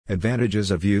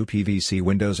Advantages of UPVC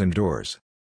windows and doors.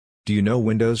 Do you know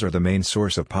windows are the main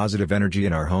source of positive energy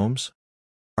in our homes?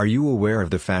 Are you aware of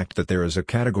the fact that there is a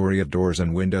category of doors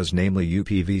and windows, namely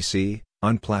UPVC,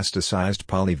 unplasticized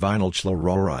polyvinyl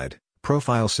chloride,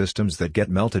 profile systems that get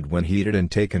melted when heated and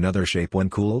take another shape when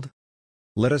cooled?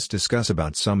 Let us discuss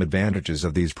about some advantages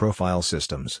of these profile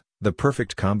systems, the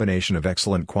perfect combination of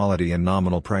excellent quality and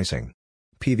nominal pricing.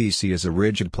 PVC is a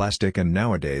rigid plastic, and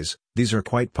nowadays, these are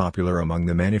quite popular among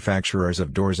the manufacturers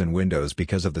of doors and windows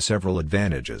because of the several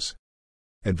advantages.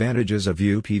 Advantages of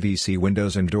UPVC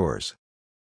windows and doors.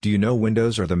 Do you know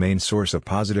windows are the main source of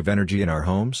positive energy in our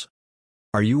homes?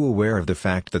 Are you aware of the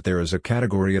fact that there is a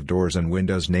category of doors and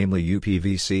windows, namely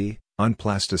UPVC,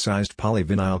 unplasticized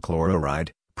polyvinyl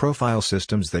chloride, profile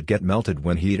systems that get melted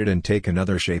when heated and take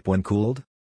another shape when cooled?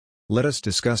 Let us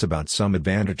discuss about some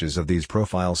advantages of these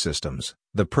profile systems,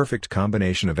 the perfect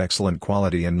combination of excellent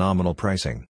quality and nominal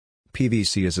pricing.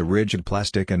 PVC is a rigid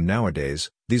plastic, and nowadays,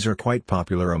 these are quite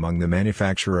popular among the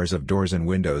manufacturers of doors and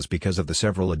windows because of the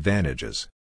several advantages.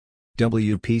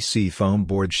 WPC foam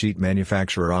board sheet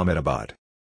manufacturer Ahmedabad.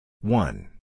 1.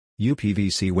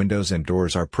 UPVC windows and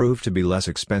doors are proved to be less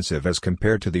expensive as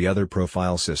compared to the other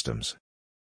profile systems.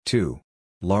 2.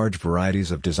 Large varieties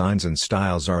of designs and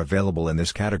styles are available in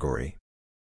this category.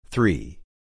 3.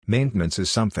 Maintenance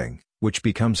is something which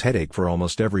becomes headache for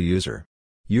almost every user.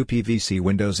 UPVC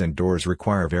windows and doors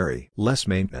require very less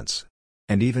maintenance.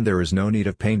 And even there is no need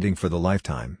of painting for the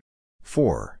lifetime.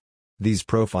 4. These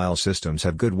profile systems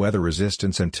have good weather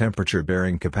resistance and temperature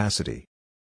bearing capacity.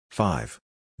 5.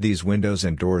 These windows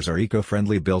and doors are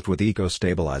eco-friendly, built with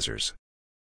eco-stabilizers.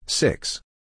 6.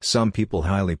 Some people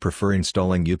highly prefer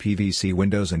installing UPVC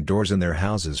windows and doors in their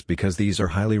houses because these are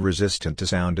highly resistant to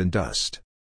sound and dust.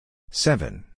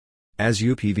 7. As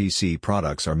UPVC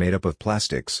products are made up of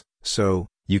plastics, so,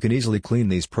 you can easily clean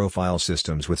these profile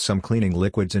systems with some cleaning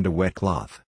liquids and a wet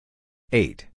cloth.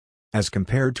 8. As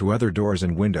compared to other doors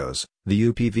and windows,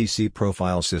 the UPVC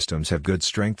profile systems have good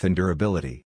strength and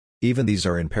durability. Even these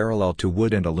are in parallel to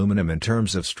wood and aluminum in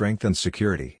terms of strength and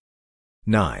security.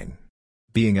 9.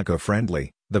 Being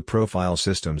eco-friendly, the profile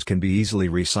systems can be easily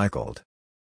recycled.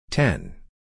 10.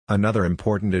 Another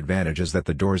important advantage is that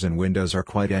the doors and windows are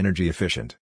quite energy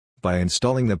efficient. By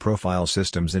installing the profile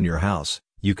systems in your house,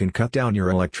 you can cut down your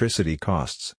electricity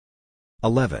costs.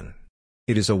 11.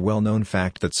 It is a well-known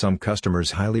fact that some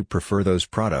customers highly prefer those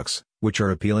products, which are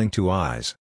appealing to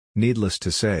eyes. Needless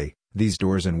to say, these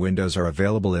doors and windows are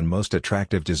available in most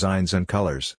attractive designs and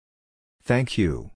colors. Thank you.